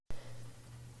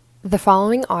The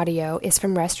following audio is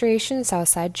from Restoration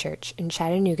Southside Church in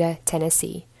Chattanooga,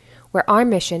 Tennessee, where our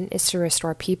mission is to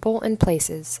restore people and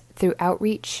places through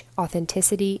outreach,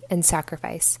 authenticity, and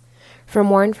sacrifice. For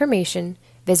more information,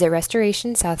 visit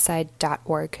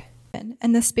restorationsouthside.org.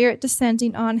 And the Spirit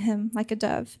descending on him like a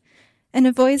dove. And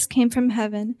a voice came from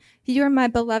heaven, "You are my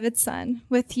beloved Son.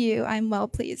 With you I am well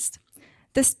pleased."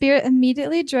 The Spirit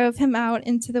immediately drove him out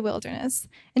into the wilderness,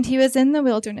 and he was in the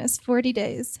wilderness 40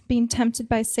 days, being tempted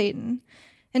by Satan.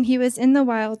 And he was in the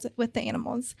wild with the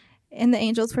animals, and the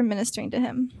angels were ministering to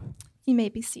him. You may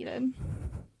be seated.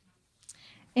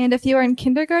 And if you are in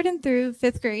kindergarten through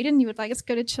 5th grade and you would like us to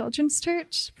go to Children's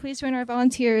Church, please join our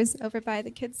volunteers over by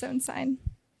the Kids Zone sign.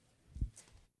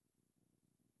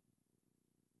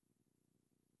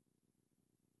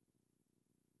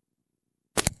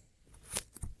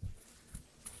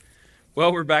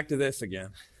 Well, we're back to this again.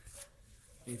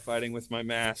 Me fighting with my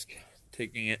mask,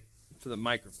 taking it to the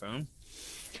microphone.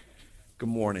 Good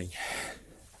morning.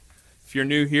 If you're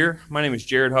new here, my name is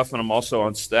Jared Huffman. I'm also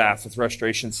on staff with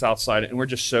Restoration Southside, and we're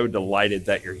just so delighted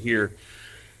that you're here.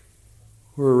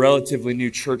 We're a relatively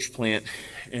new church plant,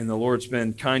 and the Lord's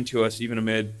been kind to us even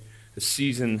amid a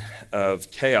season of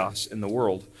chaos in the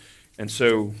world. And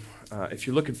so if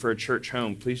you're looking for a church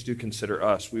home, please do consider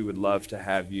us. We would love to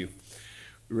have you.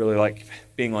 We really like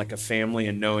being like a family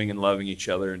and knowing and loving each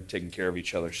other and taking care of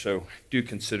each other. So do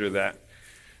consider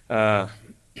that.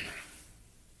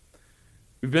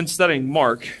 We've been studying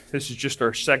Mark. This is just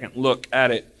our second look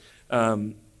at it.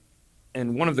 And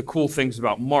one of the cool things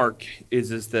about Mark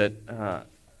is that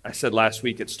I said last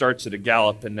week, it starts at a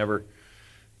gallop and never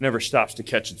stops to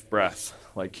catch its breath.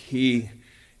 Like, he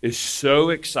is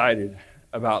so excited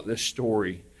about this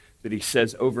story that he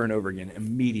says over and over again,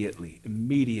 immediately.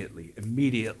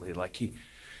 Like he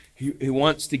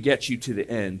wants to get you to the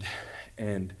end.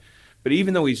 But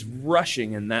even though he's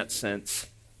rushing in that sense,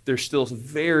 there's still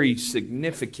very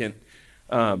significant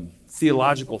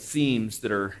theological themes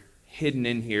that are hidden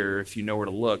in here if you know where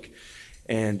to look.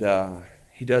 And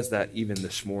he does that even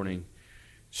this morning.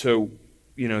 So,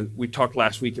 we talked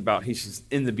last week about, he says,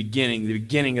 in the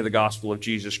beginning of the gospel of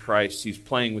Jesus Christ, he's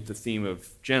playing with the theme of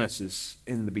Genesis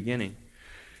in the beginning.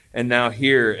 And now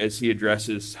here, as he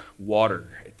addresses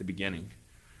water at the beginning,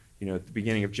 at the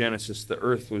beginning of Genesis, the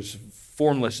earth was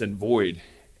formless and void,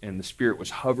 and the Spirit was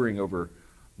hovering over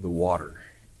the water.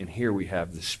 And here we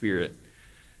have the Spirit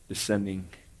descending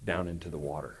down into the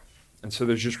water. And so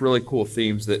there's just really cool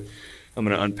themes that I'm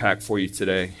going to unpack for you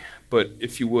today. But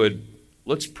if you would,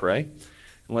 let's pray.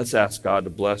 And let's ask God to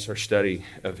bless our study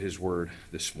of his word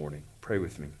this morning. Pray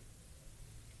with me.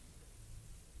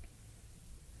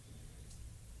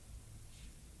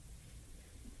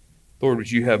 Lord,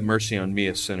 would you have mercy on me,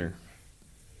 a sinner?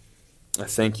 I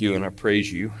thank you and I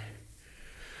praise you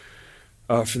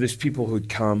for these people who'd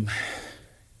come,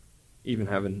 even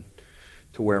having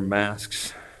to wear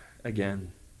masks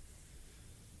again.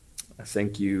 I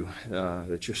thank you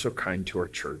that you're so kind to our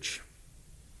church.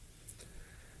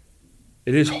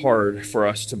 It is hard for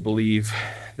us to believe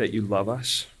that you love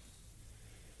us.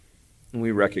 And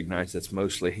we recognize that's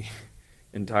mostly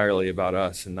entirely about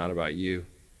us and not about you.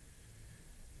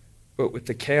 But with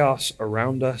the chaos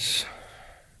around us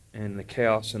and the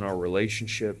chaos in our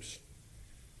relationships,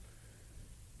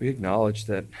 we acknowledge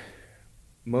that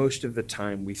most of the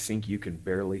time we think you can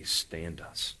barely stand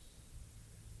us.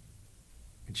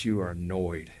 That you are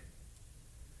annoyed.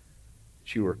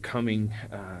 You are coming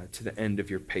to the end of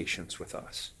your patience with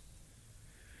us.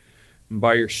 And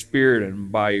by your Spirit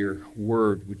and by your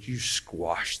word, would you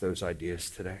squash those ideas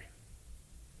today?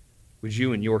 Would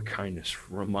you in your kindness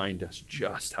remind us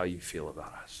just how you feel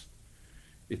about us?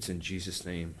 It's in Jesus'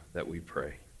 name that we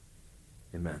pray.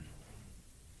 Amen.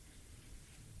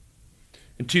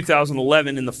 In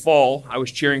 2011, in the fall, I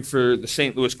was cheering for the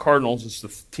St. Louis Cardinals. It's the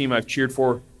team I've cheered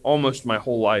for almost my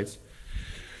whole life.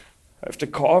 I have to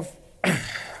cough.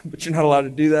 But you're not allowed to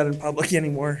do that in public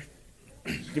anymore.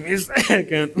 Give me a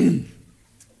second.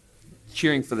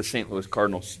 Cheering for the St. Louis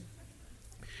Cardinals.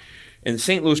 And the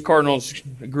St. Louis Cardinals,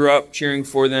 I grew up cheering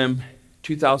for them.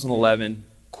 2011,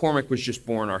 Cormac was just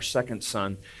born, our second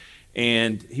son,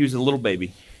 and he was a little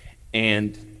baby.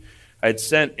 And I had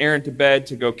sent Aaron to bed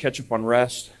to go catch up on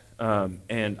rest,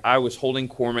 and I was holding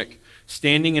Cormac,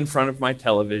 standing in front of my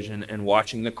television and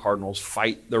watching the Cardinals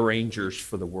fight the Rangers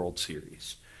for the World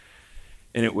Series.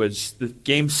 And it was the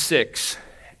Game 6,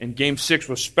 and Game 6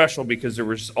 was special because there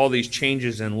was all these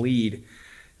changes in lead.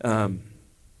 The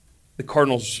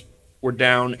Cardinals were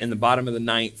down in the bottom of the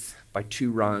ninth by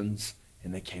 2 runs,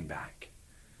 and they came back.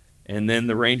 And then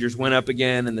the Rangers went up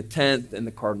again in the 10th, and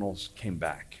the Cardinals came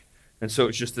back. And so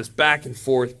it's just this back and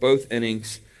forth, both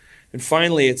innings. And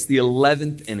finally, it's the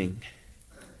 11th inning.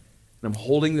 And I'm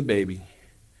holding the baby.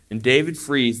 And David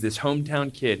Freese, this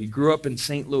hometown kid, he grew up in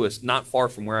St. Louis, not far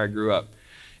from where I grew up,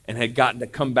 and had gotten to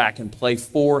come back and play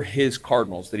for his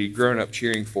Cardinals that he'd grown up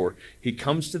cheering for. He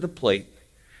comes to the plate,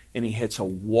 and he hits a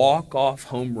walk-off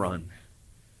home run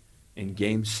in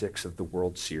Game 6 of the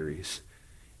World Series.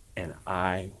 And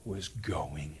I was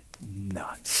going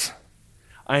nuts.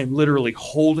 I am literally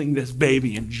holding this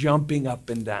baby and jumping up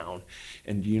and down.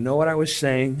 And do you know what I was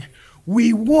saying?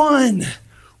 We won!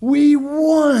 We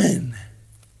won!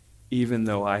 Even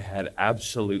though I had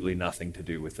absolutely nothing to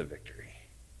do with the victory.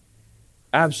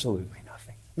 Absolutely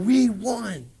nothing. We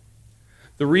won!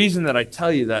 The reason that I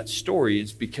tell you that story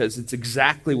is because it's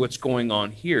exactly what's going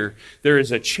on here. There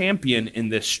is a champion in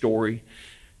this story.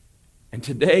 And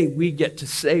today we get to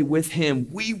say with him,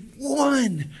 we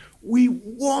won! We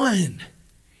won!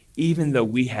 Even though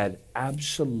we had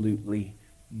absolutely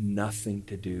nothing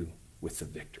to do with the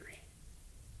victory.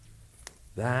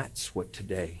 That's what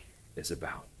today is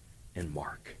about in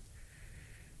Mark.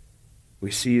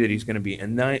 We see that he's going to be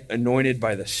anointed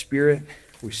by the Spirit.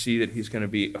 We see that he's going to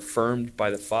be affirmed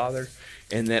by the Father,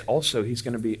 and that also he's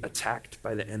going to be attacked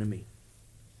by the enemy.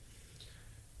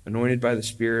 Anointed by the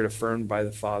Spirit, affirmed by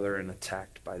the Father, and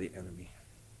attacked by the enemy.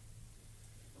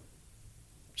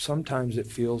 Sometimes it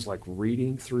feels like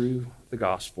reading through the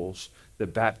Gospels, the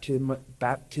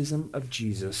baptism of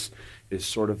Jesus is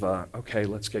sort of a, okay,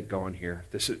 let's get going here.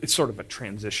 It's sort of a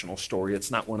transitional story.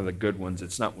 It's not one of the good ones.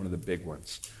 It's not one of the big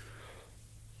ones.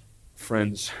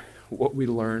 Friends, what we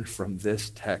learn from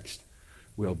this text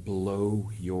will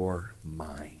blow your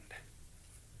mind.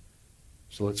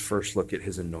 So let's first look at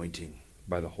his anointing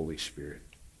by the Holy Spirit.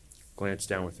 Glance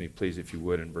down with me, please, if you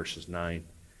would, in verses 9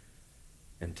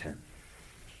 and 10.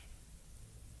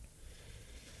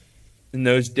 In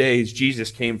those days,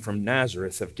 Jesus came from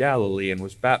Nazareth of Galilee and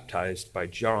was baptized by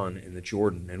John in the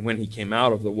Jordan. And when he came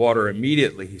out of the water,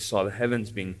 immediately he saw the heavens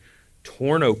being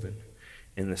torn open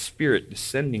and the Spirit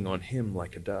descending on him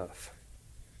like a dove.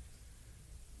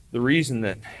 The reason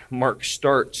that Mark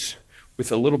starts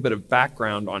with a little bit of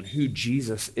background on who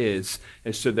Jesus is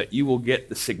so that you will get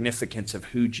the significance of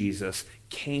who Jesus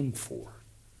came for.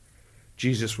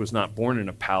 Jesus was not born in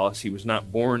a palace. He was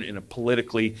not born in a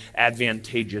politically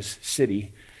advantageous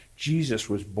city. Jesus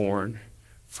was born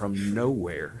from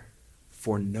nowhere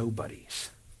for nobodies.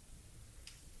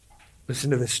 Listen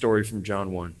to this story from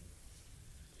John 1.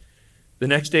 The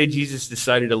next day, Jesus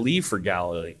decided to leave for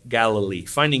Galilee.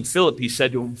 Finding Philip, he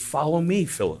said to him, "Follow me,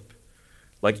 Philip."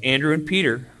 Like Andrew and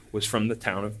Peter, was from the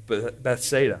town of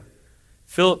Bethsaida.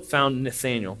 Philip found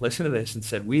Nathanael, listen to this, and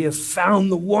said, "We have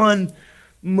found the one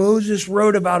Moses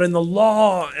wrote about in the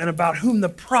law and about whom the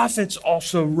prophets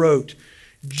also wrote,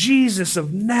 Jesus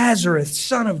of Nazareth,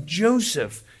 son of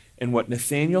Joseph." And what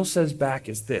Nathanael says back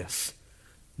is this: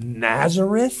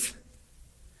 Nazareth?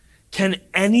 Can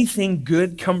anything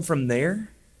good come from there?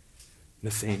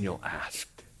 Nathanael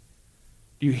asked.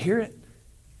 Do you hear it?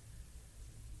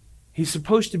 He's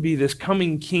supposed to be this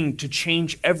coming king to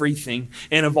change everything.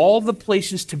 And of all the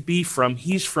places to be from,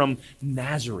 he's from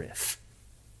Nazareth.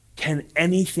 Can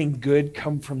anything good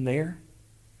come from there?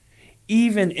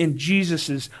 Even in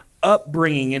Jesus'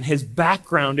 upbringing and his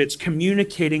background, it's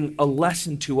communicating a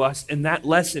lesson to us. And that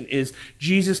lesson is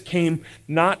Jesus came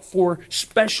not for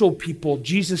special people.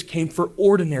 Jesus came for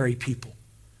ordinary people.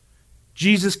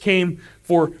 Jesus came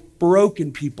for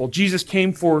broken people. Jesus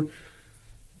came for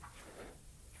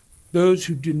those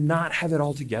who do not have it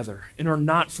all together and are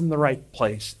not from the right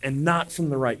place and not from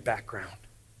the right background.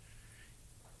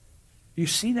 You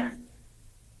see that?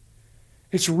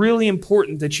 It's really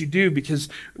important that you do, because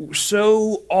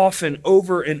so often,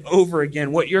 over and over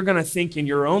again, what you're going to think in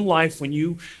your own life when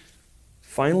you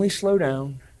finally slow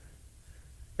down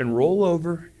and roll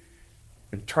over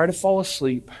and try to fall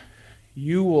asleep,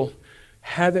 you will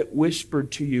have it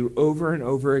whispered to you over and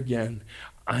over again,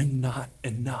 I'm not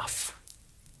enough.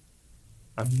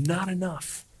 I'm not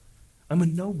enough. I'm a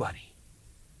nobody.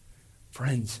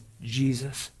 Friends,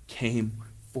 Jesus came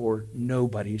for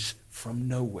nobodies from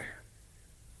nowhere.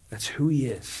 That's who he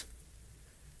is.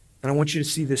 And I want you to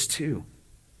see this too.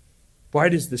 Why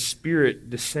does the Spirit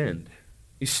descend?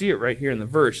 You see it right here in the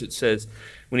verse. It says,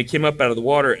 when he came up out of the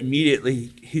water,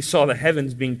 immediately he saw the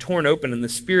heavens being torn open and the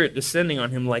Spirit descending on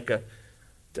him like a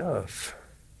dove.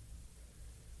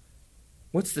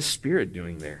 What's the Spirit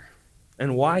doing there?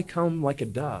 And why come like a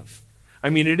dove? I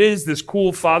mean, it is this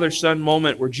cool father-son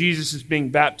moment where Jesus is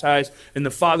being baptized and the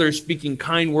Father is speaking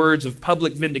kind words of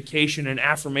public vindication and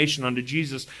affirmation unto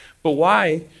Jesus. But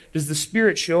why does the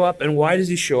Spirit show up, and why does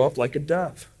he show up like a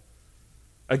dove?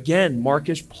 Again, Mark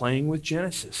is playing with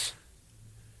Genesis.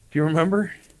 Do you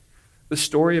remember the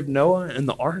story of Noah and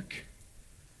the ark?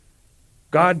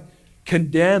 God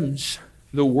condemns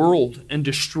the world and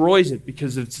destroys it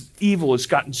because its evil has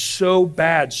gotten so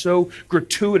bad, so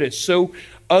gratuitous, so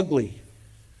ugly.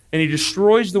 And he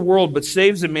destroys the world but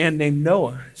saves a man named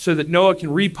Noah so that Noah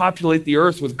can repopulate the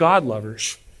earth with God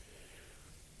lovers.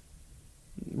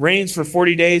 Rains for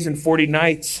 40 days and 40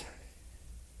 nights.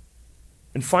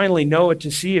 And finally, Noah,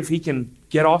 to see if he can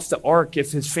get off the ark,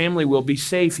 if his family will be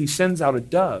safe, he sends out a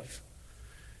dove.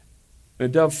 The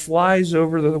dove flies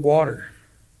over the water.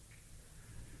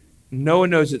 Noah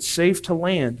knows it's safe to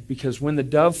land because when the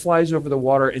dove flies over the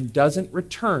water and doesn't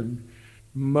return,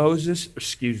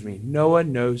 Noah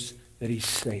knows that he's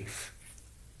safe.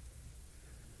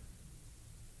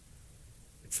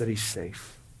 It's that he's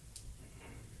safe.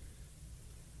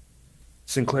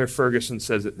 Sinclair Ferguson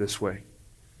says it this way.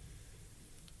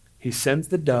 He sends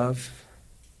the dove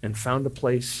and found a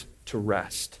place to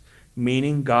rest,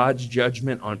 meaning God's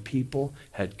judgment on people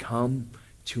had come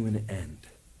to an end.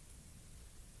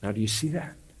 Now, do you see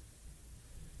that?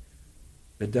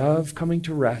 The dove coming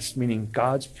to rest, meaning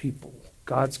God's people,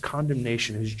 God's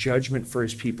condemnation, his judgment for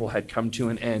his people had come to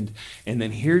an end. And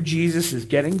then here Jesus is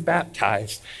getting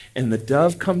baptized, and the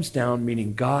dove comes down,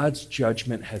 meaning God's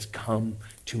judgment has come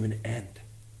to an end.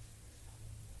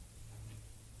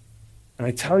 And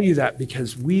I tell you that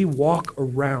because we walk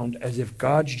around as if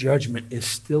God's judgment is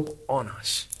still on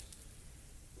us.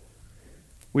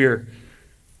 We are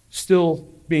still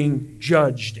being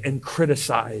judged and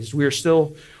criticized. We are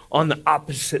still on the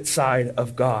opposite side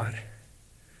of God.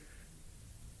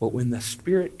 But when the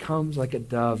Spirit comes like a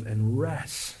dove and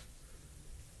rests,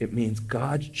 it means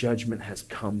God's judgment has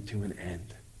come to an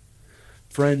end.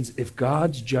 Friends, if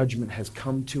God's judgment has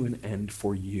come to an end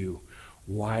for you,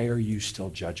 why are you still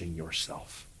judging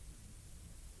yourself?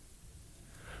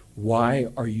 Why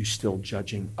are you still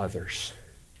judging others?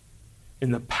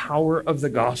 In the power of the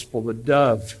gospel, the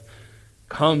dove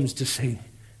comes to say,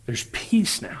 there's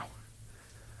peace now.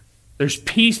 There's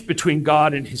peace between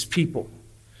God and his people.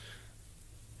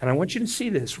 And I want you to see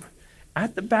this.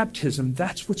 At the baptism,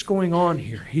 that's what's going on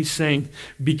here. He's saying,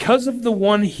 because of the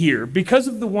one here, because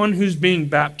of the one who's being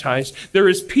baptized, there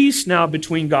is peace now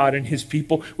between God and his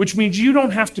people, which means you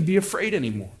don't have to be afraid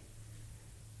anymore.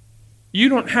 You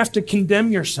don't have to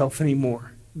condemn yourself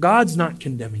anymore. God's not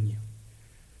condemning you.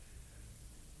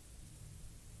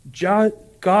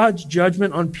 God's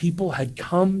judgment on people had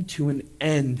come to an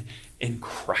end in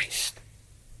Christ.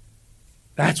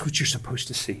 That's what you're supposed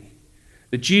to see.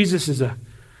 That Jesus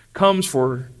comes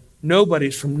for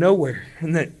nobodies from nowhere,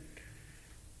 and that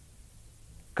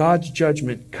God's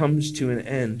judgment comes to an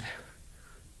end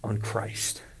on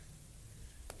Christ.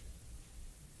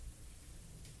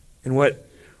 And what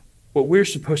we're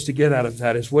supposed to get out of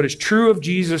that is what is true of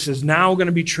Jesus is now going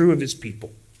to be true of his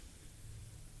people.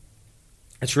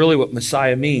 That's really what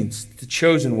Messiah means, the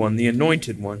chosen one, the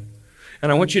anointed one.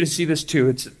 And I want you to see this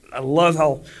too. I love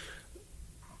how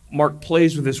Mark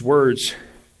plays with his words.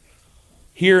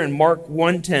 Here in Mark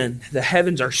 1:10, the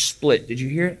heavens are split. Did you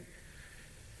hear it?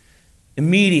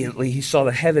 Immediately he saw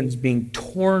the heavens being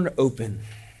torn open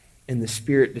and the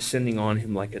Spirit descending on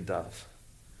him like a dove.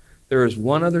 There is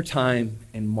one other time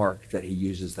in Mark that he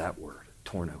uses that word,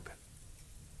 torn open.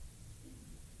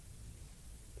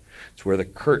 It's where the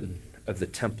curtain of the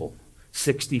temple,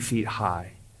 60 feet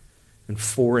high and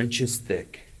 4 inches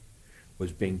thick,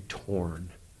 was being torn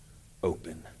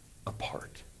open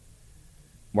apart.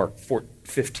 Mark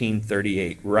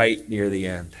 15:38, right near the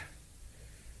end.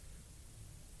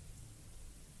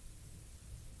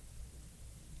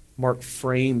 Mark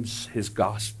frames his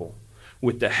gospel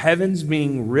with the heavens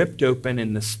being ripped open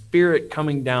and the Spirit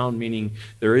coming down, meaning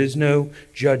there is no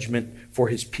judgment for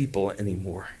his people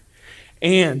anymore.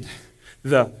 And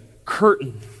the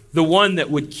curtain, the one that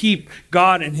would keep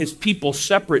God and his people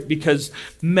separate because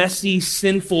messy,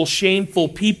 sinful, shameful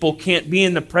people can't be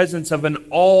in the presence of an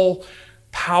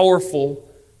all-powerful,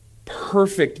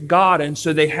 perfect God. And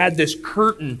so they had this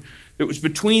curtain that was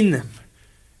between them.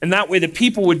 And that way the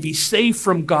people would be safe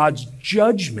from God's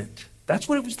judgment. That's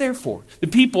what it was there for. The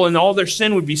people and all their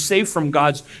sin would be safe from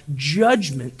God's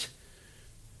judgment.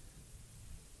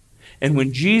 And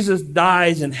when Jesus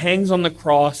dies and hangs on the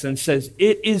cross and says,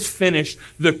 "It is finished,"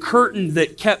 the curtain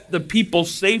that kept the people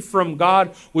safe from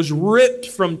God was ripped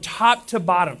from top to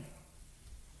bottom.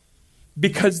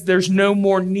 Because there's no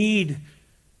more need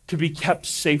to be kept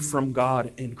safe from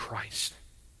God in Christ.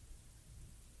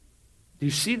 Do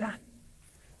you see that?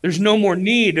 There's no more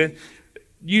need.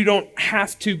 You don't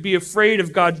have to be afraid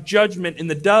of God's judgment in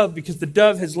the dove because the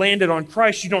dove has landed on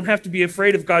Christ. You don't have to be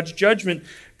afraid of God's judgment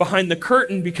behind the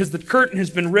curtain because the curtain has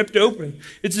been ripped open.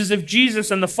 It's as if Jesus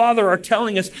and the Father are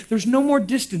telling us there's no more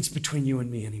distance between you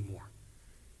and me anymore.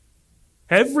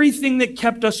 Everything that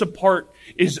kept us apart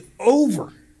is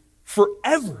over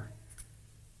forever.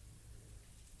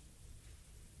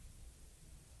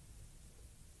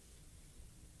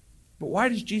 But why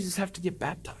does Jesus have to get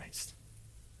baptized?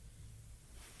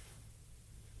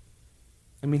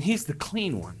 I mean, he's the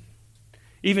clean one.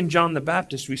 Even John the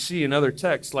Baptist, we see in other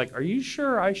texts, like, are you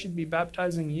sure I should be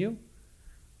baptizing you?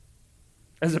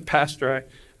 As a pastor,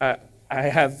 I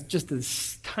have just the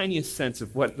tiniest sense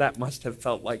of what that must have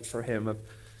felt like for him. Of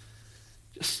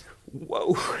just,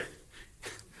 whoa.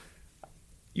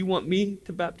 You want me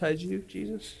to baptize you,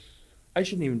 Jesus? I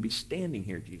shouldn't even be standing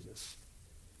here, Jesus.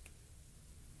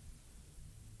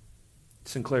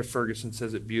 Sinclair Ferguson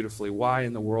says it beautifully. Why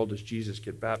in the world does Jesus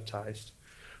get baptized?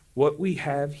 What we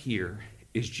have here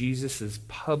is Jesus'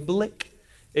 public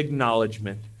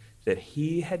acknowledgement that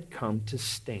he had come to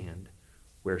stand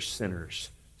where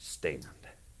sinners stand.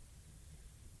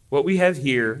 What we have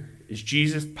here is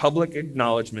Jesus' public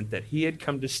acknowledgement that he had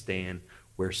come to stand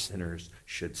where sinners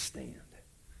should stand.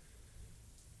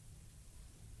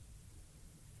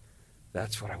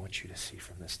 That's what I want you to see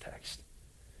from this text.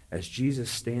 As Jesus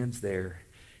stands there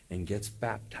and gets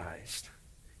baptized,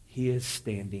 he is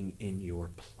standing in your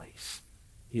place.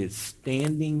 He is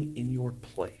standing in your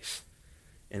place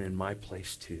and in my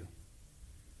place too.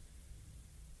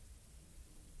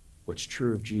 What's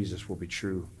true of Jesus will be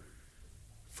true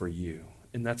for you.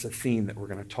 And that's a theme that we're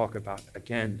going to talk about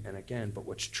again and again. But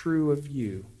what's true of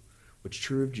you, what's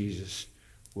true of Jesus,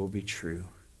 will be true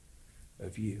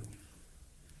of you.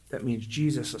 That means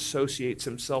Jesus associates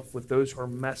himself with those who are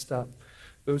messed up,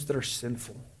 those that are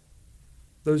sinful,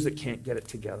 those that can't get it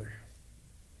together.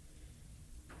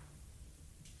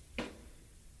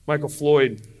 Michael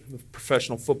Floyd, the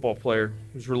professional football player,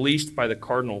 was released by the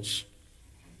Cardinals,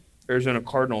 Arizona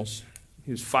Cardinals.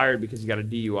 He was fired because he got a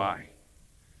DUI.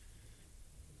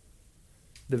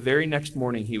 The very next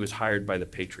morning, he was hired by the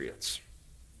Patriots.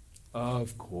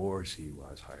 Of course he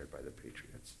was hired by the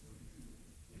Patriots.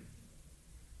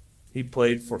 He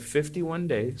played for 51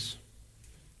 days,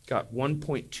 got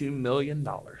 $1.2 million.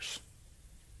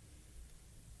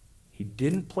 He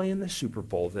didn't play in the Super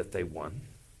Bowl that they won,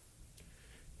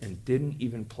 and didn't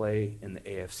even play in the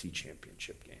AFC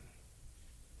Championship game.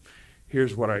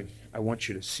 Here's what I want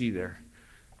you to see there.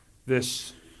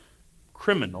 This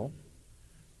criminal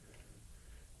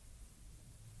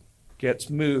gets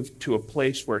moved to a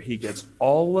place where he gets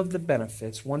all of the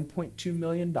benefits, $1.2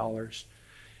 million,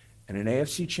 and an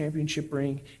AFC Championship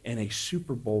ring and a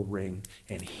Super Bowl ring,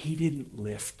 and he didn't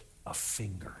lift a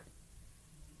finger.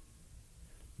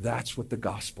 That's what the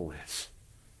gospel is.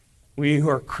 We who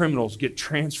are criminals get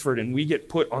transferred and we get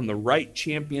put on the right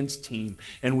champions team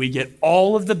and we get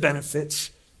all of the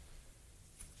benefits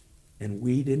and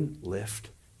we didn't lift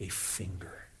a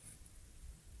finger.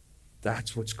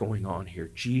 That's what's going on here.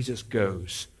 Jesus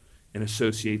goes and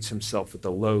associates himself with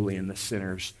the lowly and the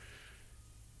sinners,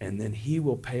 and then he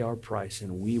will pay our price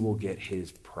and we will get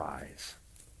his prize.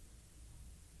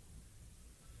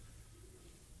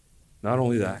 Not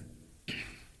only that,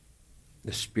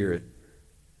 the Spirit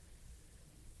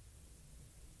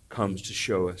comes to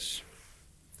show us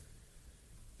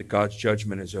that God's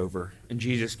judgment is over. And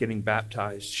Jesus getting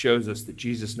baptized shows us that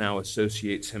Jesus now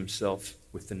associates himself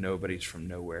with the nobodies from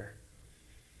nowhere.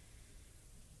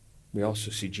 We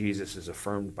also see Jesus is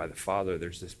affirmed by the Father.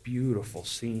 There's this beautiful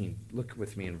scene. Look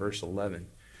with me in verse 11.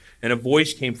 And a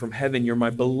voice came from heaven, "You're my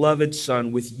beloved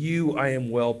Son. With you I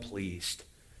am well pleased."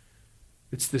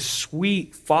 It's this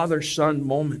sweet father-son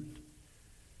moment.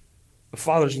 The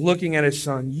Father's looking at his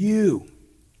Son.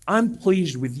 I'm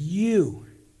pleased with you.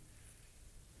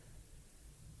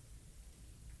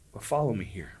 But follow me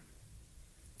here.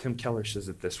 Tim Keller says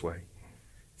it this way.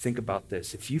 Think about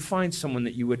this. If you find someone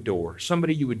that you adore,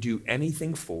 somebody you would do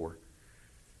anything for,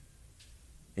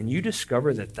 and you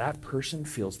discover that that person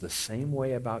feels the same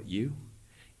way about you,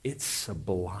 it's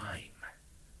sublime.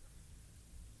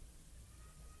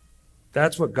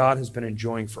 That's what God has been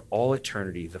enjoying for all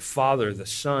eternity. The Father, the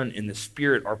Son, and the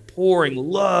Spirit are pouring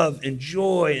love and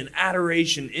joy and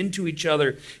adoration into each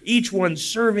other, each one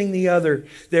serving the other.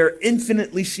 They're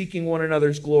infinitely seeking one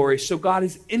another's glory. So God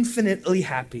is infinitely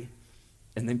happy.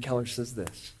 And then Keller says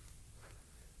this: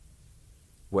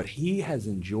 what he has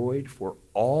enjoyed for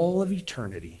all of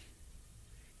eternity,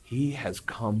 he has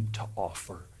come to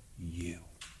offer you.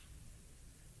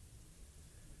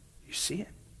 You see it?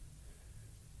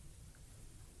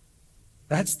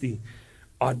 That's the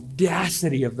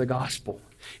audacity of the gospel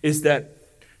is that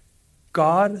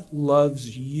God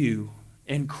loves you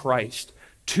in Christ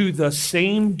to the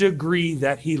same degree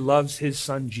that he loves his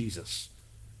son Jesus.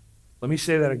 Let me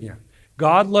say that again.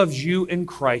 God loves you in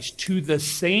Christ to the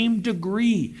same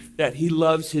degree that he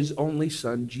loves his only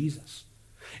son Jesus.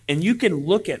 And you can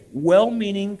look at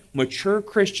well-meaning, mature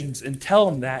Christians and tell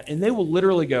them that, and they will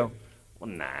literally go,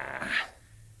 well,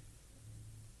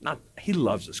 he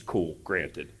loves us, cool,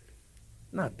 granted.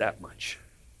 Not that much.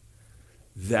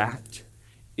 That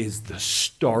is the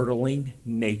startling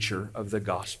nature of the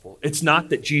gospel. It's not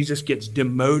that Jesus gets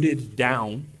demoted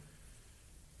down.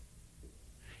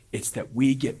 It's that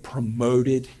we get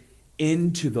promoted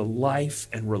into the life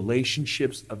and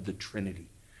relationships of the Trinity,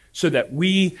 so that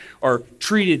we are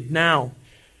treated now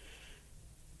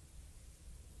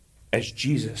as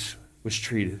Jesus was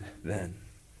treated then.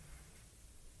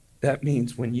 That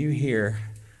means when you hear,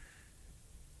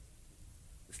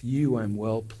 with you I'm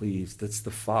well pleased, that's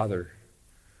the Father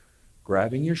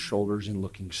grabbing your shoulders and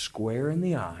looking square in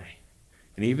the eye.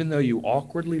 And even though you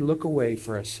awkwardly look away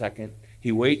for a second,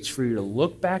 he waits for you to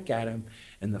look back at him,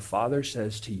 and the Father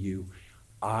says to you,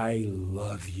 I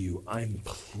love you. I'm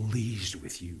pleased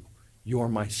with you. You're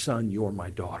my son. You're my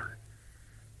daughter.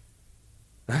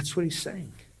 That's what he's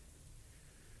saying.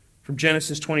 From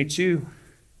Genesis 22,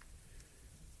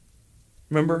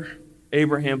 remember,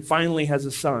 Abraham finally has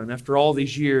a son after all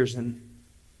these years, and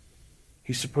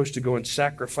he's supposed to go and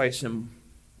sacrifice him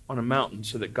on a mountain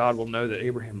so that God will know that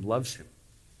Abraham loves him.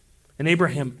 And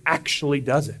Abraham actually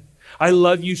does it. I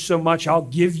love you so much, I'll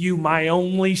give you my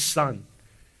only son.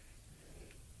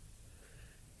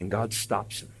 And God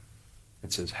stops him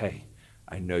and says, hey,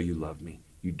 I know you love me.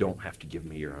 You don't have to give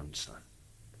me your own son.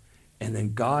 And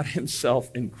then God himself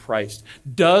in Christ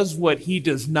does what he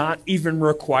does not even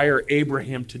require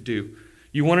Abraham to do.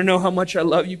 You want to know how much I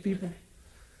love you, people?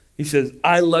 He says,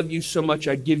 I love you so much,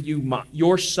 I give you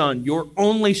your son, your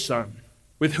only son,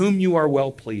 with whom you are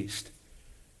well pleased.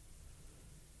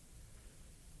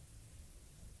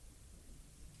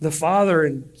 The Father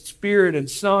and Spirit and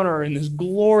Son are in this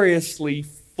gloriously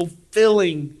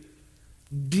fulfilling,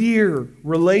 dear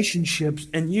relationships,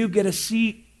 and you get a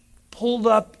seat pulled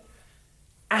up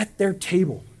at their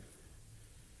table.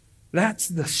 That's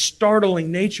the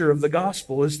startling nature of the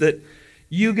gospel, is that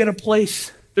you get a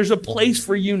place. There's a place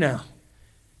for you now.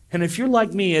 And if you're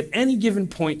like me, at any given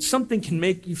point, something can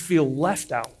make you feel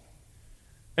left out.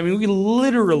 I mean, we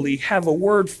literally have a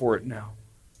word for it now.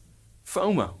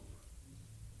 FOMO.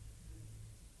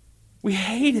 We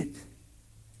hate it.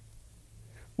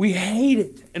 We hate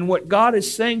it. And what God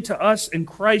is saying to us in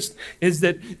Christ is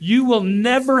that you will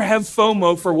never have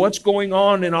FOMO for what's going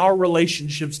on in our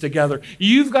relationships together.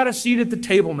 You've got a seat at the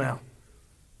table now.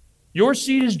 Your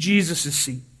seat is Jesus'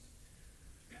 seat.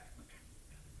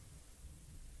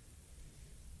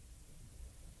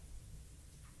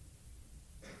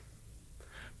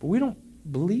 But we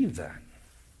don't believe that.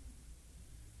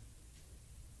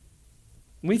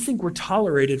 We think we're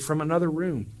tolerated from another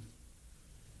room.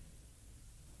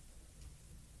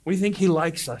 We think he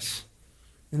likes us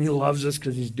and he loves us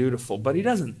because he's dutiful, but he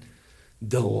doesn't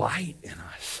delight in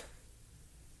us.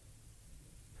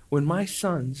 When my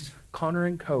sons, Connor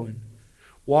and Cohen,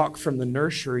 walk from the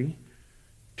nursery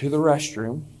to the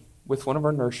restroom with one of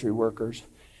our nursery workers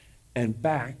and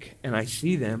back, and I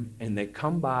see them and they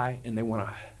come by and they want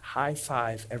to high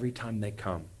five every time they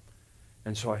come.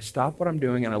 And so I stop what I'm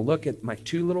doing and I look at my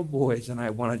two little boys and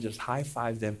I want to just high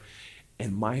five them,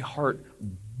 and my heart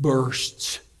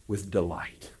bursts with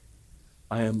delight.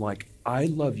 I am like, I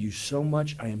love you so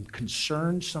much, I am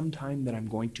concerned sometime that I'm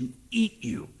going to eat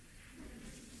you.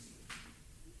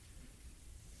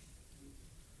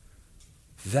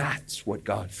 That's what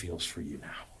God feels for you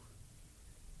now.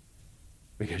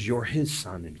 Because you're his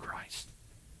son in Christ.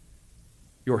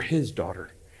 You're his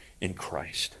daughter in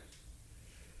Christ.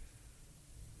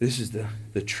 This is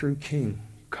the true King.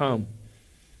 Come.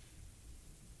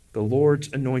 The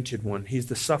Lord's anointed one. He's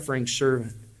the suffering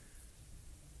servant.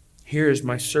 Here is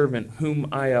my servant whom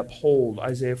I uphold.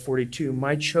 Isaiah 42.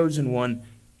 My chosen one.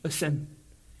 Listen.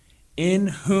 In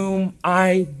whom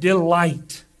I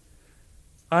delight.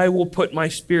 I will put my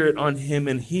spirit on him,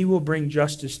 and he will bring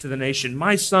justice to the nation.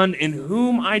 My son, in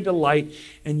whom I delight,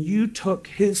 and you took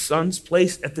his son's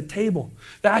place at the table.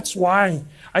 That's why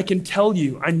I can tell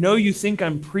you, I know you think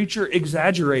I'm preacher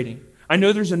exaggerating. I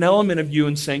know there's an element of you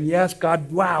in saying, yes,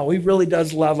 God, wow, he really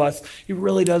does love us. He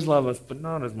really does love us, but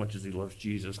not as much as he loves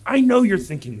Jesus. I know you're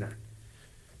thinking that.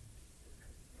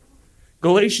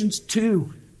 Galatians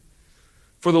 2,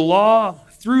 through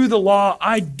the law,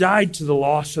 I died to the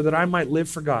law so that I might live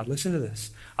for God. Listen to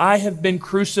this. I have been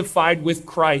crucified with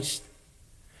Christ,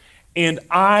 and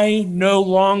I no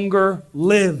longer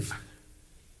live.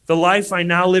 The life I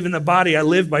now live in the body, I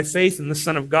live by faith in the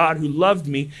Son of God who loved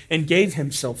me and gave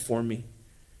himself for me.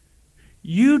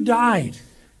 You died.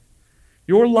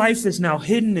 Your life is now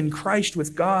hidden in Christ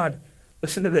with God.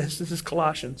 Listen to this. This is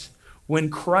Colossians.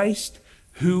 When Christ,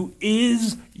 who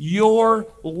is your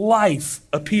life,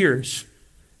 appears,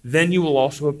 then you will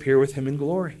also appear with him in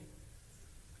glory.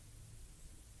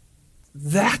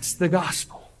 That's the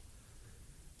gospel.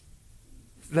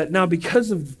 That now, because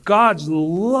of God's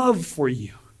love for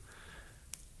you,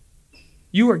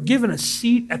 you are given a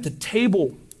seat at the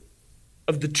table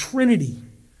of the Trinity.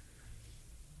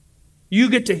 You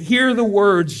get to hear the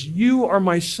words, "You are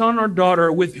my son or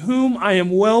daughter with whom I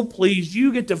am well pleased."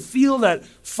 You get to feel that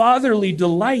fatherly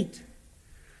delight.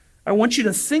 I want you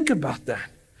to think about that.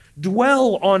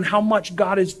 Dwell on how much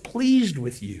God is pleased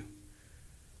with you.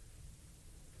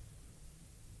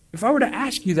 If I were to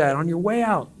ask you that on your way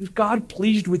out, is God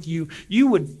pleased with you? You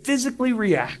would physically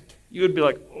react. You would be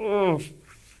like, "Oh,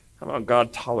 how about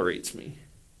God tolerates me?"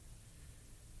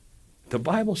 The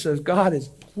Bible says God is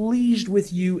pleased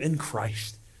with you in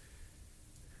Christ.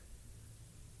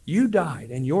 You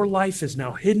died, and your life is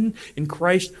now hidden in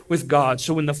Christ with God.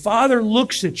 So when the Father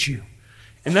looks at you,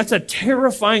 and that's a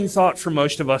terrifying thought for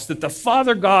most of us, that the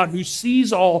Father God who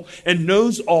sees all and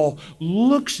knows all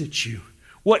looks at you.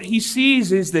 What he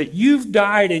sees is that you've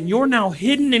died and you're now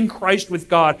hidden in Christ with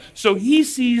God. So he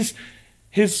sees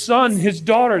his son, his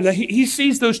daughter, that he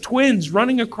sees those twins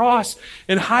running across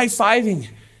and high-fiving,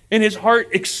 and his heart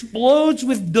explodes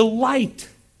with delight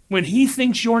when he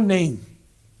thinks your name,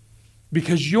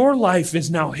 because your life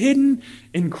is now hidden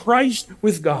in Christ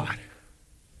with God.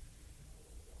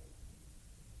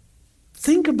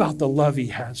 Think about the love he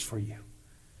has for you.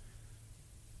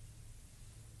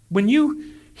 When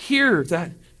you hear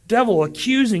that devil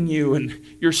accusing you and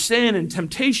your sin and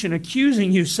temptation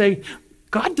accusing you, say,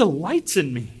 "God delights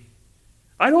in me.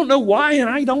 I don't know why, and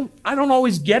I don't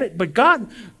always get it, but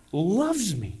God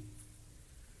loves me."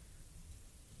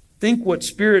 Think what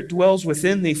spirit dwells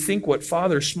within thee. Think what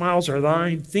Father's smiles are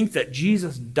thine. Think that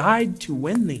Jesus died to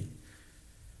win thee.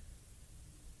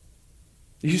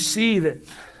 You see that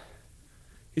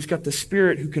he's got the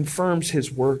Spirit who confirms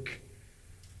his work,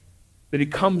 that he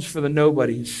comes for the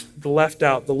nobodies, the left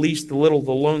out, the least, the little,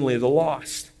 the lonely, the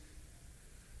lost.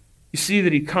 You see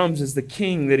that he comes as the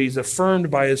King, that he's affirmed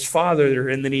by his Father,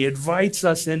 and that he invites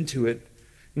us into it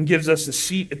and gives us a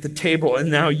seat at the table,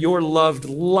 and now you're loved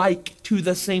like to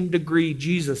the same degree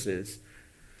Jesus is.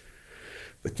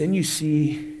 But then you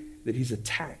see that he's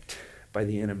attacked by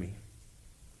the enemy.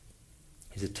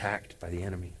 He's attacked by the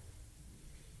enemy.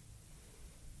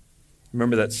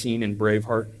 Remember that scene in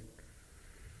Braveheart?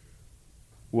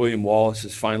 William Wallace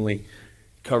is finally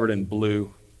covered in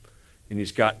blue, and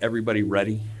he's got everybody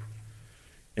ready.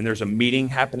 And there's a meeting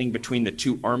happening between the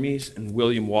two armies, and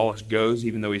William Wallace goes,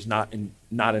 even though he's not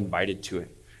invited to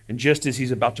it. And just as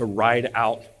he's about to ride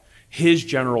out, his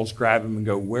generals grab him and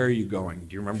go, "Where are you going?"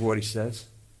 Do you remember what he says?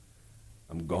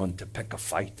 "I'm going to pick a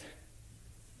fight."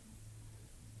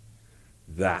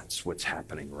 That's what's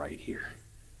happening right here.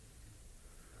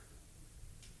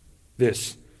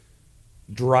 This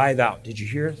drive out. Did you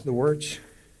hear the words?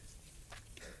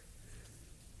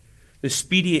 The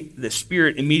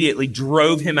Spirit immediately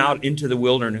drove him out into the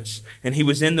wilderness, and he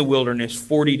was in the wilderness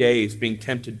 40 days being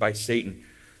tempted by Satan.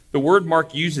 The word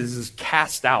Mark uses is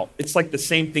cast out. It's like the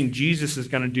same thing Jesus is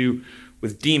going to do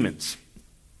with demons.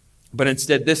 But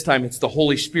instead, this time, it's the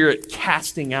Holy Spirit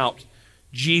casting out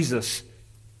Jesus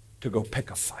to go pick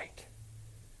a fight.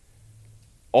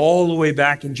 All the way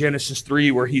back in Genesis 3,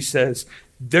 where he says,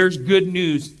 "There's good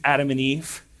news, Adam and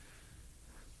Eve.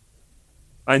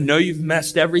 I know you've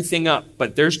messed everything up,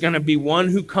 but there's going to be one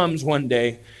who comes one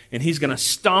day, and he's going to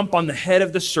stomp on the head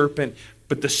of the serpent,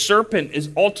 but the serpent is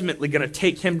ultimately going to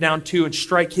take him down too and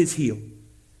strike his heel."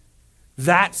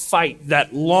 That fight,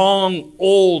 that long,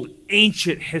 old,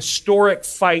 ancient, historic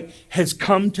fight has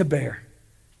come to bear.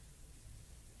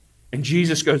 And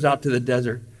Jesus goes out to the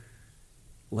desert.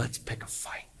 Let's pick a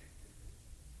fight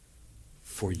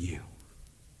for you.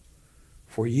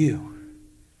 For you.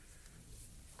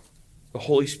 The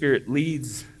Holy Spirit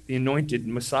leads the anointed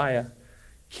Messiah,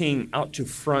 King, out to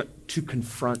front to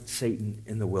confront Satan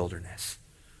in the wilderness.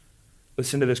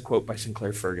 Listen to this quote by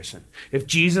Sinclair Ferguson. If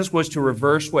Jesus was to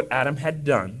reverse what Adam had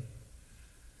done,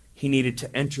 he needed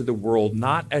to enter the world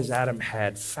not as Adam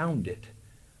had found it,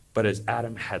 but as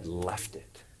Adam had left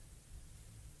it.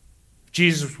 If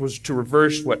Jesus was to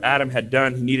reverse what Adam had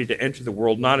done, he needed to enter the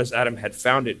world not as Adam had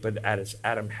found it, but as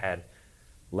Adam had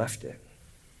left it.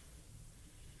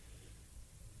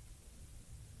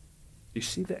 you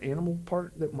see the animal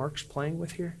part that Mark's playing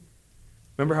with here?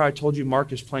 Remember how I told you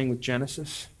Mark is playing with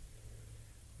Genesis?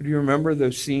 Do you remember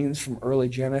those scenes from early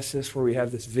Genesis where we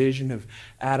have this vision of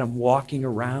Adam walking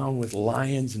around with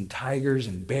lions and tigers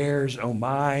and bears, oh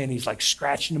my, and he's like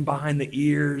scratching them behind the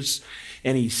ears,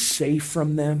 and he's safe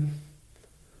from them.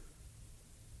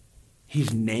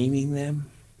 He's naming them.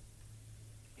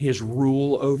 He has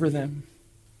rule over them.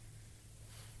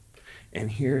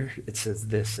 And here it says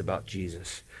this about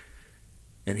Jesus.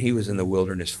 And he was in the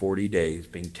wilderness 40 days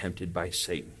being tempted by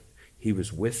Satan. He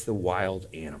was with the wild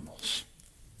animals.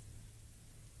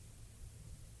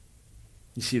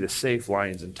 You see, the safe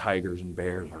lions and tigers and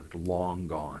bears are long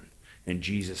gone. And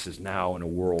Jesus is now in a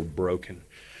world broken.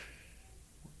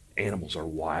 Animals are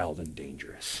wild and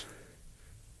dangerous.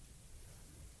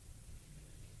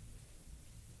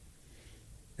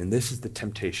 And this is the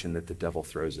temptation that the devil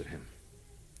throws at him.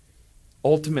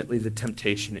 Ultimately, the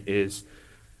temptation is,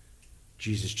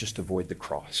 Jesus, just avoid the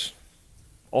cross.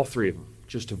 All three of them,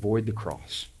 just avoid the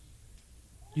cross.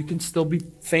 You can still be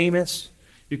famous.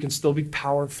 You can still be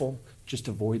powerful. Just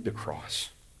avoid the cross.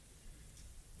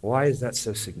 Why is that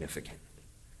so significant?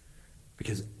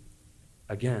 Because,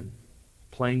 again,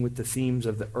 playing with the themes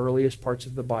of the earliest parts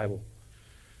of the Bible,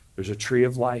 there's a tree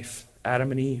of life. Adam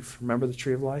and Eve, remember the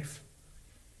tree of life?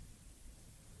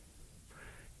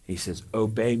 He says,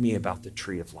 obey me about the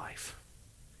tree of life,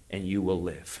 and you will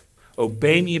live.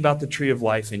 Obey me about the tree of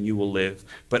life, and you will live.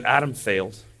 But Adam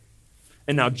failed.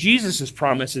 And now Jesus'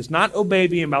 promise is not obey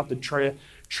me about the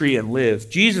tree and live.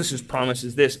 Jesus' promise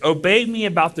is this: obey me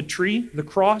about the tree, the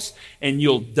cross, and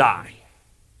you'll die.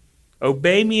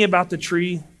 Obey me about the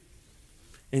tree,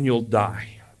 and you'll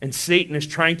die. And Satan is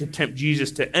trying to tempt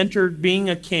Jesus to enter being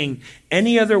a king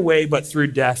any other way but through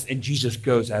death, and Jesus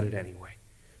goes at it anyway.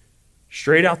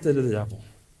 Straight out to the devil.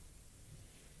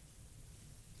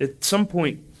 At some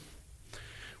point,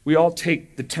 we all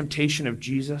take the temptation of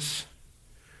Jesus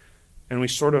and we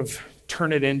sort of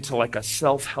turn it into like a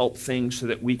self-help thing so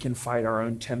that we can fight our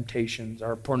own temptations,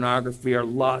 our pornography, our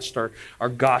lust, our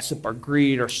gossip, our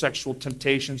greed, our sexual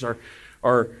temptations,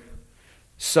 our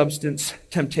substance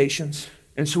temptations.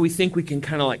 And so we think we can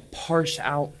kind of like parse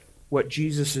out what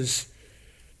Jesus'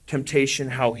 temptation,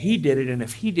 how he did it, and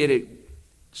if he did it,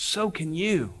 so can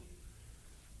you.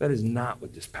 That is not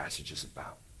what this passage is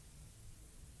about.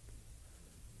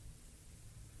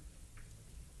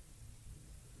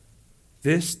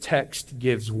 This text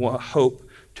gives hope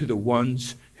to the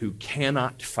ones who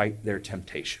cannot fight their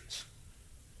temptations.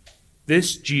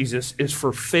 This Jesus is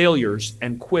for failures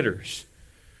and quitters,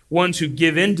 ones who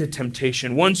give in to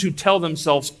temptation, ones who tell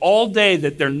themselves all day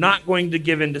that they're not going to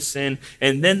give in to sin,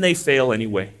 and then they fail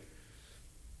anyway.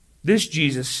 This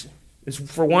Jesus is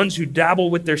for ones who dabble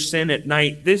with their sin at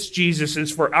night. This Jesus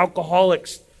is for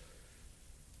alcoholics.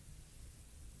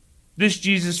 This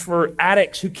Jesus for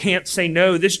addicts who can't say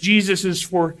no. This Jesus is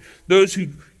for those who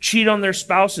cheat on their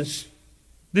spouses.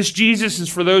 This Jesus is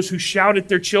for those who shout at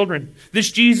their children.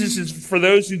 This Jesus is for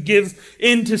those who give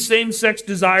in to same-sex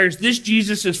desires. This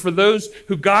Jesus is for those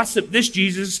who gossip. This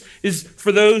Jesus is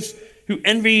for those who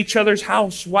envy each other's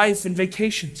house, wife, and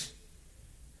vacations.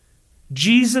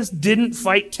 Jesus didn't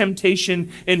fight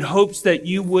temptation in hopes that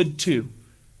you would too.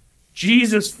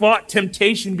 Jesus fought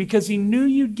temptation because he knew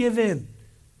you'd give in.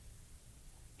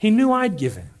 He knew I'd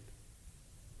give in.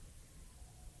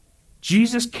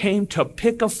 Jesus came to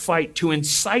pick a fight, to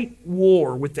incite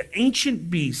war with the ancient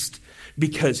beast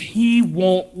because he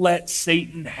won't let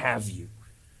Satan have you.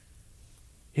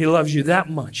 He loves you that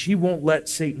much. He won't let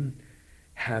Satan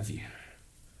have you.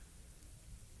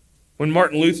 When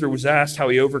Martin Luther was asked how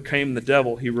he overcame the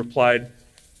devil, he replied,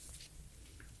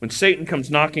 "When Satan comes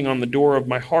knocking on the door of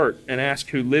my heart and asks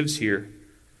who lives here,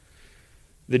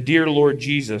 the dear Lord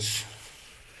Jesus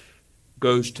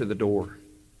goes to the door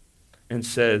and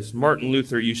says, Martin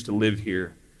Luther used to live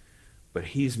here, but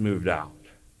he's moved out.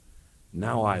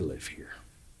 Now I live here."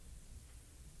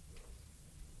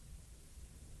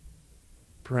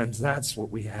 Friends, that's what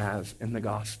we have in the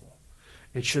gospel.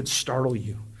 It should startle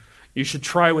you. You should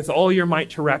try with all your might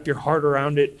to wrap your heart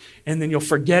around it, and then you'll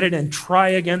forget it and try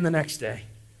again the next day.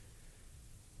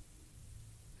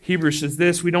 Hebrews says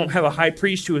this: we don't have a high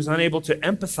priest who is unable to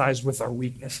empathize with our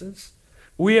weaknesses.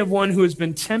 We have one who has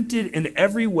been tempted in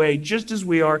every way, just as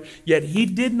we are, yet he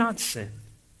did not sin.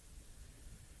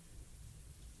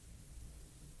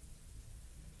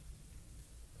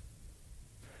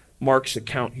 Mark's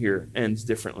account here ends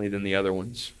differently than the other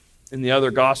ones. In the other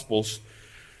Gospels,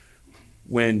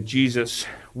 when Jesus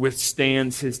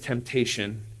withstands his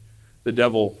temptation, the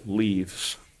devil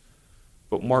leaves.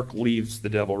 But Mark leaves the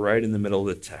devil right in the middle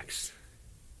of the text.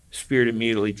 Spirit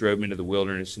immediately drove him into the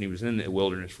wilderness, and he was in the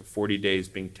wilderness for 40 days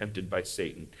being tempted by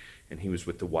Satan, and he was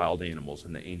with the wild animals,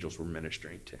 and the angels were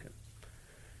ministering to him.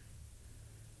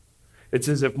 It's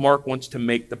as if Mark wants to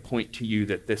make the point to you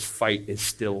that this fight is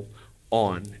still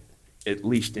on, at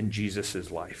least in Jesus'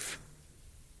 life.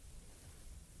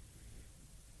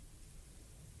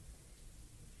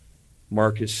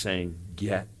 Mark is saying,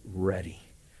 get ready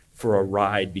for a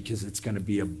ride, because it's going to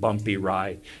be a bumpy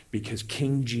ride, because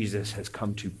King Jesus has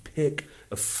come to pick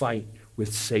a fight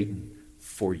with Satan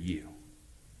for you.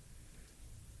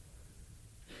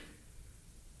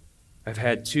 I've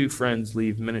had 2 friends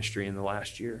leave ministry in the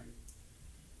last year.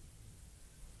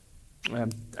 I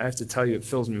have to tell you, it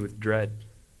fills me with dread.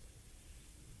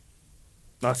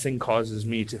 Nothing causes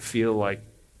me to feel like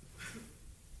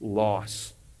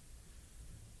loss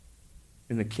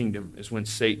in the kingdom is when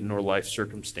Satan or life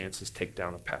circumstances take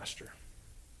down a pastor.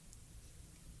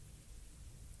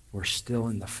 We're still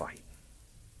in the fight.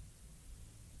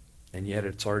 And yet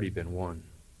it's already been won.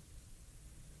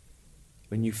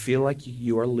 When you feel like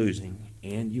you are losing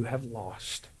and you have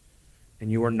lost and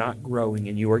you are not growing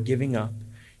and you are giving up,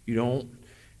 you don't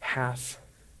have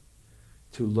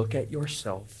to look at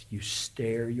yourself. You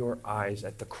stare your eyes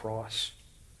at the cross.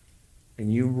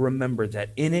 And you remember that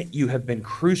in it you have been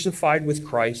crucified with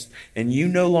Christ, and you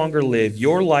no longer live.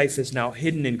 Your life is now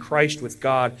hidden in Christ with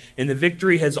God, and the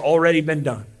victory has already been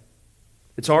done.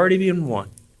 It's already been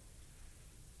won.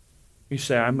 You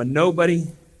say, I'm a nobody,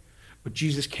 but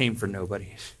Jesus came for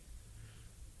nobodies.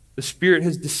 The Spirit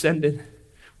has descended,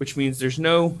 which means there's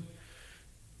no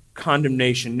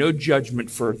condemnation, no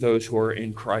judgment for those who are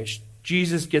in Christ.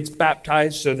 Jesus gets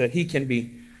baptized so that he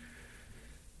can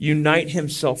unite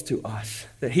himself to us,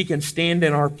 that he can stand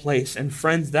in our place. And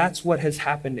friends, that's what has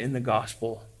happened in the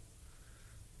gospel.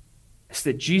 It's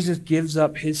that Jesus gives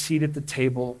up his seat at the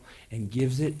table and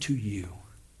gives it to you.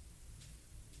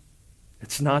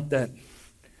 It's not that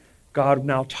God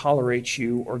now tolerates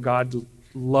you or God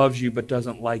loves you but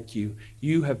doesn't like you.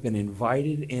 You have been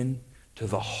invited into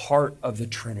the heart of the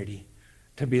Trinity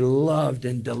to be loved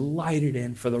and delighted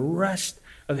in for the rest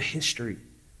of history,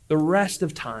 the rest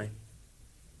of time.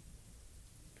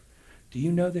 Do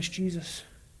you know this Jesus?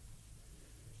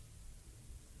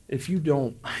 If you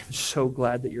don't, I'm so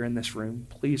glad that you're in this room.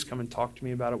 Please come and talk to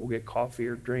me about it. We'll get coffee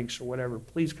or drinks or whatever.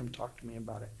 Please come talk to me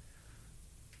about it.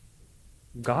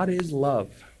 God is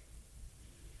love.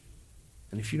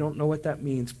 And if you don't know what that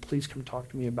means, please come talk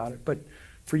to me about it. But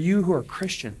for you who are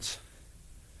Christians,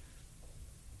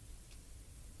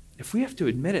 if we have to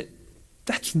admit it,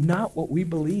 that's not what we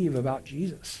believe about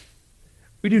Jesus.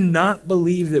 We do not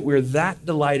believe that we're that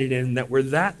delighted in, that we're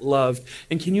that loved.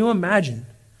 And can you imagine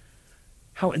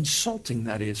how insulting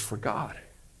that is for God?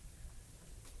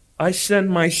 I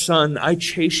send my son. I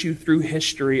chase you through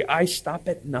history. I stop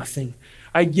at nothing.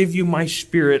 I give you my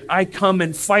Spirit. I come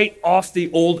and fight off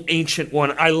the old ancient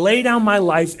one. I lay down my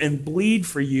life and bleed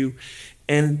for you.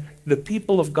 And the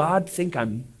people of God think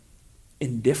I'm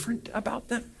indifferent about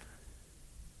them?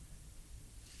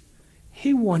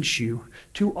 He wants you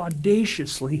to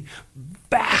audaciously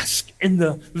bask in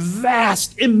the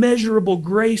vast, immeasurable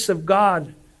grace of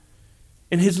God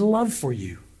and his love for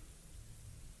you.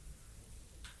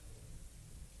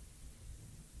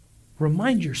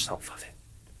 Remind yourself of it.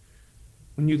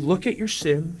 When you look at your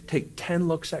sin, take 10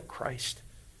 looks at Christ,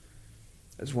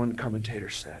 as one commentator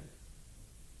said.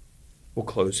 We'll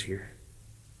close here.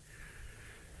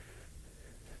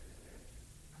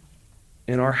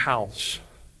 In our house,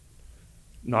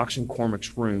 Knox and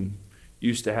Cormack's room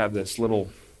used to have this little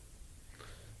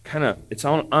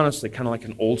honestly kind of like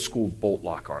an old school bolt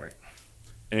lock on it.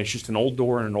 And it's just an old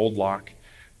door and an old lock.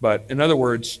 But in other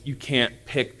words, you can't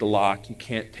pick the lock. You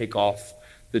can't take off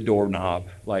the doorknob.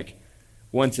 Like,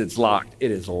 once it's locked, it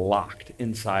is locked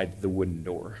inside the wooden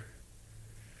door.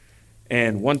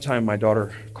 And one time my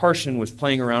daughter Carson was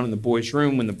playing around in the boys'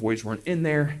 room when the boys weren't in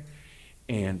there.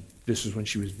 And this was when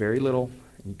she was very little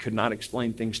and could not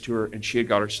explain things to her. And she had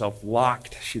got herself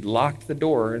locked. She'd locked the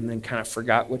door and then kind of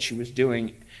forgot what she was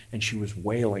doing. And she was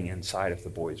wailing inside of the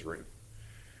boys' room.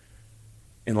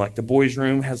 And like the boys'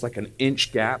 room has like an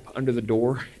inch gap under the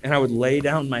door. And I would lay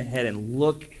down my head and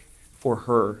look for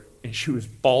her. And she was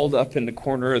balled up in the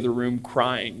corner of the room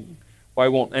crying, "Why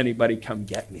won't anybody come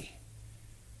get me?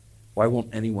 Why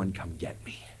won't anyone come get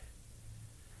me?"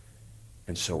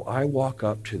 And so I walk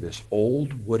up to this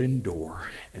old wooden door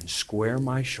and square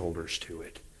my shoulders to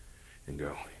it and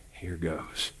go, "Here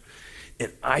goes."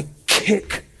 And I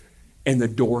kick, and the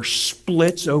door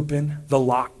splits open, the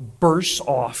lock bursts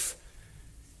off,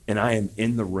 and I am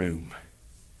in the room.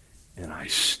 And I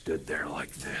stood there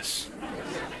like this.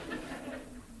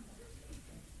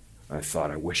 I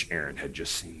thought, I wish Aaron had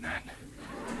just seen that.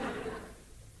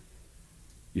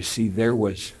 You see, there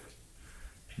was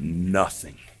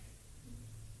nothing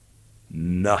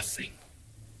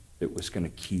that was going to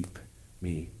keep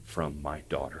me from my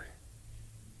daughter.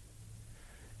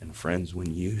 And friends,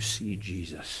 when you see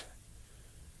Jesus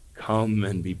come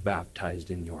and be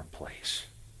baptized in your place,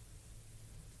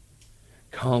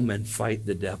 come and fight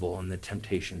the devil and the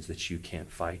temptations that you can't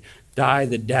fight. Die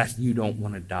the death you don't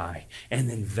want to die, and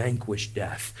then vanquish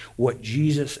death. What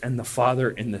Jesus and the Father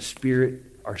and the Spirit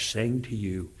are saying to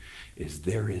you is,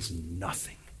 there is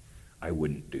nothing I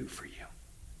wouldn't do for you.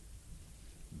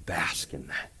 Bask in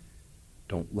that.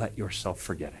 Don't let yourself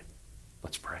forget it.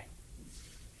 Let's pray.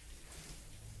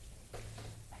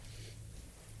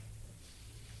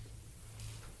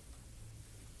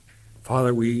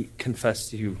 Father, we confess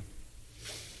to you,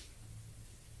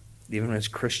 even as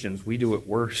Christians, we do it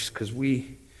worse because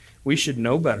we should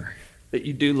know better, that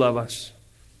you do love us.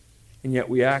 And yet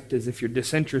we act as if you're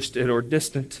disinterested or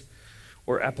distant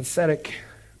or apathetic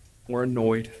or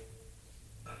annoyed.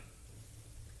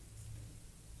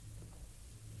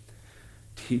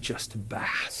 Teach us to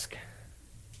bask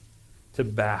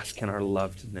in our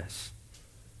lovedness.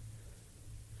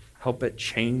 Help it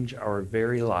change our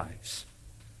very lives.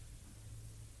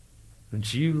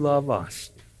 And you love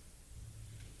us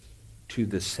to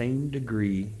the same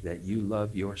degree that you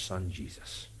love your Son,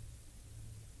 Jesus.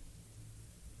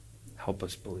 Help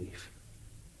us believe.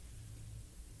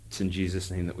 It's in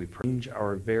Jesus' name that we pray. Change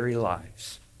our very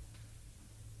lives.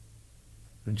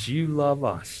 And you love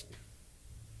us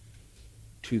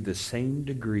to the same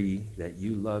degree that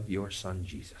you love your Son,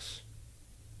 Jesus.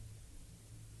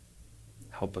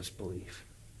 Help us believe.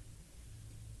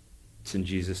 It's in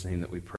Jesus' name that we pray.